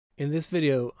In this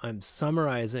video, I'm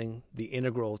summarizing the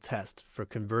integral test for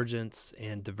convergence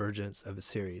and divergence of a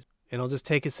series. And I'll just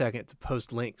take a second to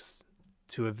post links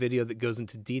to a video that goes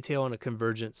into detail on a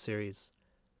convergent series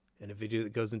and a video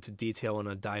that goes into detail on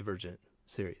a divergent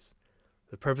series.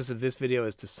 The purpose of this video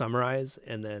is to summarize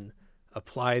and then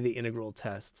apply the integral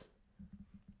test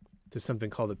to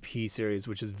something called a p-series,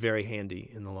 which is very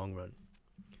handy in the long run.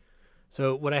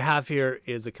 So what I have here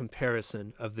is a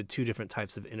comparison of the two different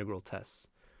types of integral tests.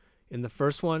 In the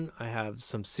first one, I have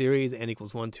some series n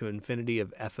equals 1 to infinity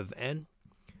of f of n.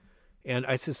 And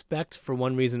I suspect for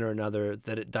one reason or another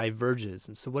that it diverges.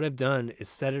 And so what I've done is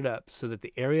set it up so that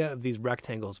the area of these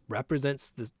rectangles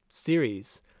represents the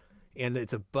series and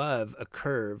it's above a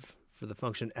curve for the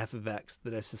function f of x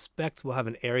that I suspect will have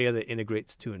an area that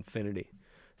integrates to infinity.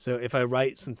 So if I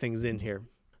write some things in here,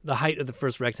 the height of the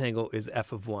first rectangle is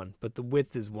f of 1, but the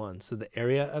width is 1. So the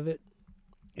area of it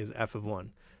is f of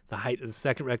 1. The height of the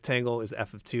second rectangle is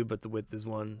f of 2, but the width is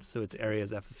 1, so its area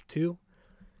is f of 2,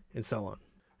 and so on.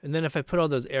 And then if I put all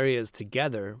those areas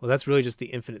together, well, that's really just the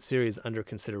infinite series under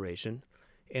consideration.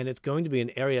 And it's going to be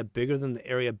an area bigger than the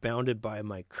area bounded by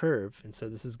my curve. And so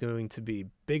this is going to be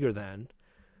bigger than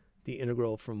the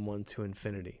integral from 1 to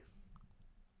infinity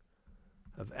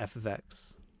of f of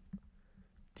x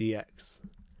dx.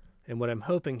 And what I'm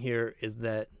hoping here is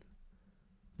that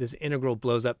this integral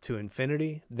blows up to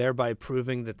infinity, thereby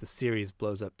proving that the series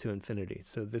blows up to infinity.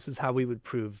 So this is how we would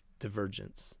prove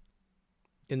divergence.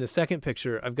 In the second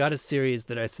picture, I've got a series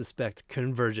that I suspect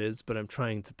converges, but I'm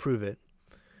trying to prove it.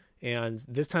 And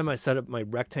this time I set up my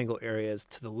rectangle areas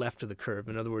to the left of the curve.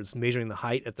 In other words, measuring the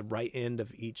height at the right end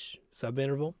of each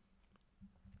subinterval.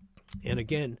 And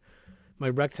again, my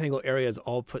rectangle areas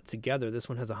all put together. This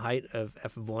one has a height of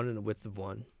f of 1 and a width of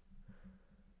 1.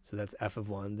 So that's f of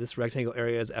 1. This rectangle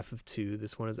area is f of 2.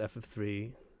 This one is f of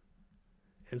 3,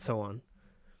 and so on.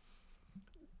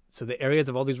 So the areas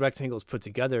of all these rectangles put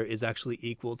together is actually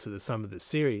equal to the sum of the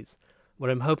series. What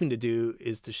I'm hoping to do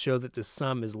is to show that the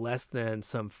sum is less than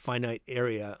some finite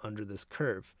area under this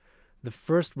curve. The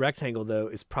first rectangle, though,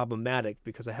 is problematic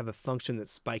because I have a function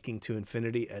that's spiking to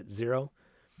infinity at 0.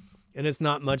 And it's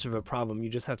not much of a problem. You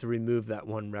just have to remove that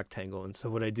one rectangle. And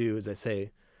so what I do is I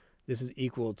say this is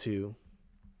equal to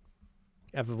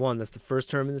f of 1, that's the first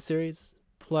term in the series,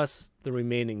 plus the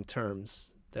remaining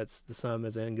terms. That's the sum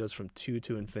as n goes from 2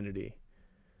 to infinity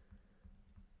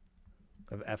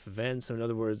of f of n. So in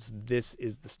other words, this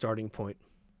is the starting point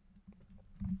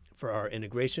for our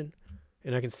integration.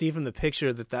 And I can see from the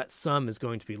picture that that sum is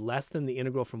going to be less than the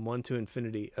integral from 1 to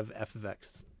infinity of f of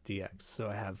x dx. So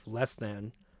I have less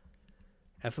than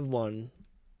f of 1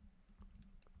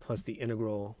 plus the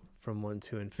integral from 1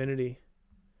 to infinity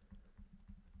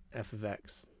f of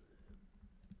x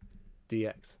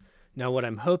dx. Now what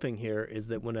I'm hoping here is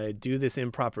that when I do this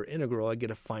improper integral, I get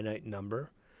a finite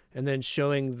number, and then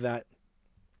showing that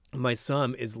my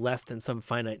sum is less than some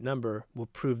finite number will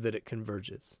prove that it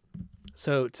converges.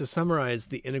 So to summarize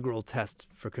the integral test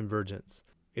for convergence,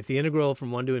 if the integral from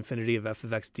 1 to infinity of f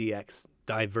of x dx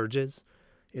diverges,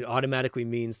 it automatically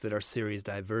means that our series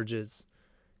diverges.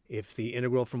 If the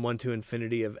integral from 1 to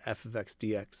infinity of f of x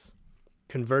dx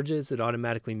converges, it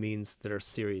automatically means that our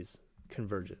series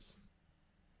converges.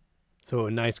 So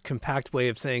a nice compact way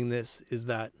of saying this is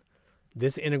that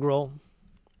this integral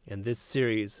and this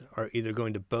series are either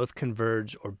going to both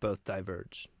converge or both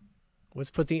diverge. Let's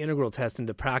put the integral test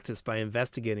into practice by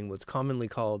investigating what's commonly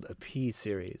called a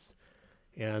p-series.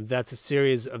 And that's a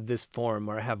series of this form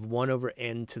where I have 1 over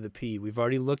n to the p. We've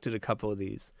already looked at a couple of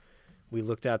these. We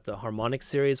looked at the harmonic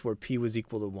series where p was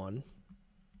equal to 1.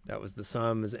 That was the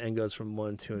sum as n goes from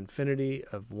 1 to infinity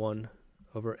of 1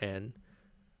 over n.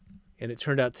 And it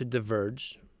turned out to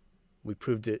diverge. We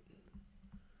proved it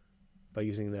by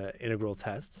using the integral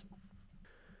test.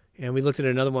 And we looked at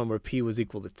another one where p was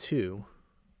equal to 2.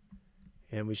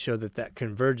 And we showed that that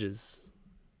converges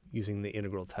using the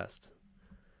integral test.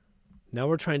 Now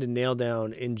we're trying to nail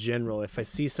down, in general, if I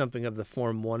see something of the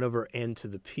form 1 over n to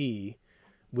the p,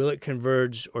 will it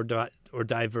converge or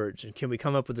diverge? And can we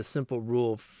come up with a simple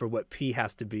rule for what p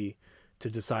has to be to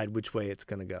decide which way it's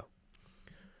going to go?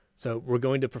 So we're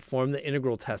going to perform the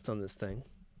integral test on this thing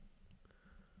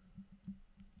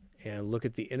and look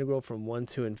at the integral from 1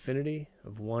 to infinity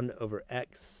of 1 over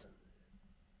x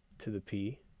to the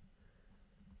p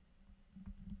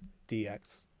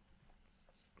dx.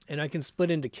 And I can split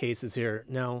into cases here.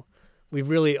 Now, we've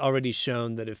really already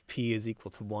shown that if p is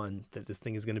equal to 1, that this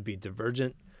thing is going to be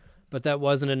divergent. But that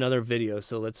wasn't another video,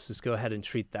 so let's just go ahead and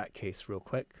treat that case real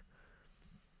quick.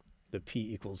 The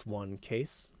p equals 1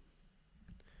 case.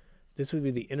 This would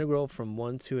be the integral from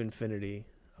 1 to infinity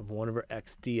of 1 over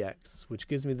x dx, which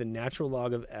gives me the natural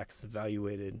log of x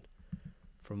evaluated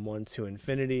from 1 to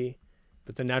infinity,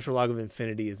 but the natural log of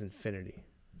infinity is infinity.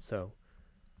 So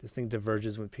this thing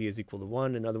diverges when p is equal to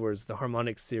 1. In other words, the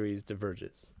harmonic series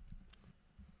diverges.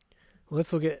 Well,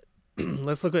 let's look at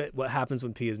let's look at what happens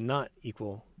when p is not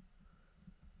equal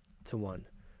to 1.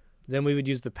 Then we would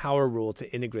use the power rule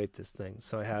to integrate this thing.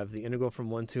 So I have the integral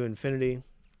from 1 to infinity,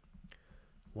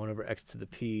 1 over x to the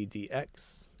p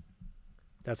dx.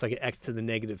 That's like an x to the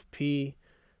negative p.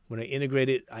 When I integrate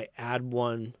it, I add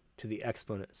 1 to the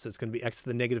exponent. So it's going to be x to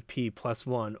the negative p plus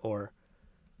 1, or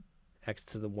x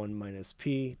to the 1 minus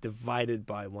p divided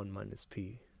by 1 minus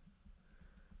p.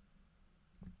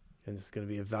 And it's going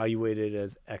to be evaluated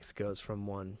as x goes from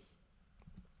 1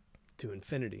 to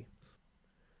infinity.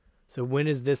 So when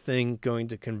is this thing going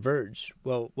to converge?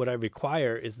 Well, what I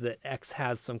require is that x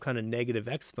has some kind of negative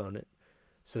exponent,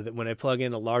 so that when I plug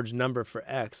in a large number for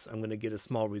x, I'm going to get a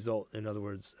small result. In other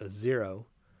words, a 0.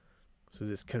 So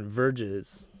this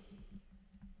converges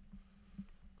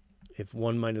if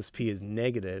 1 minus p is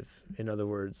negative. In other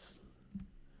words,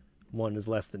 1 is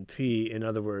less than p. In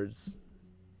other words,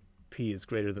 p is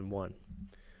greater than 1.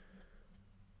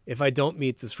 If I don't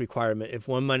meet this requirement, if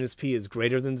 1 minus p is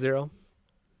greater than 0,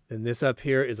 then this up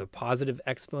here is a positive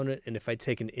exponent, and if I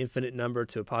take an infinite number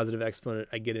to a positive exponent,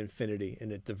 I get infinity,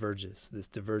 and it diverges. This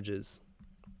diverges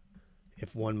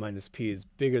if 1 minus p is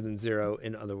bigger than 0.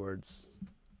 In other words,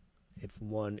 if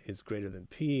 1 is greater than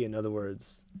p. In other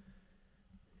words,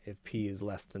 if p is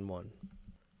less than 1.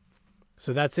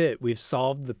 So that's it. We've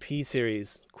solved the p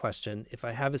series question. If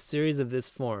I have a series of this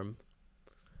form,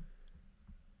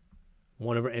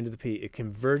 1 over n to the p, it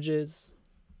converges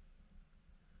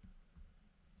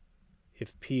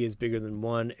if p is bigger than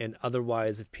 1, and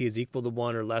otherwise, if p is equal to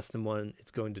 1 or less than 1, it's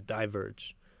going to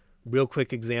diverge. Real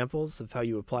quick examples of how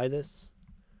you apply this.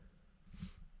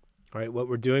 All right, what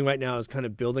we're doing right now is kind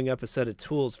of building up a set of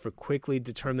tools for quickly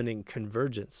determining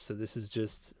convergence. So this is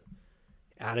just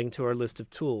adding to our list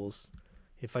of tools.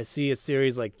 If I see a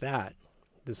series like that,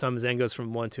 the sum as n goes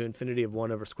from 1 to infinity of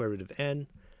 1 over square root of n,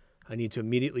 I need to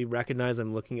immediately recognize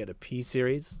I'm looking at a p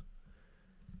series,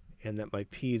 and that my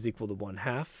p is equal to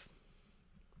 1/2.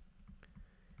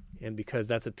 And because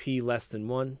that's a p less than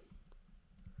 1,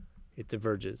 it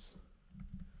diverges.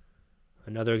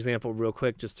 Another example real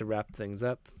quick just to wrap things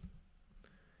up.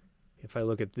 If I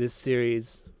look at this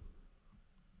series,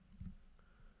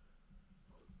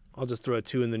 I'll just throw a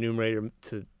 2 in the numerator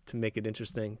to make it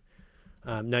interesting.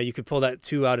 Now you could pull that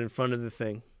 2 out in front of the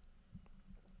thing.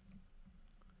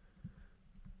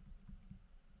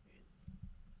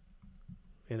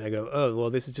 And I go, oh, well,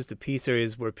 this is just a p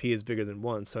series where p is bigger than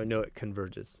 1, so I know it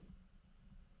converges.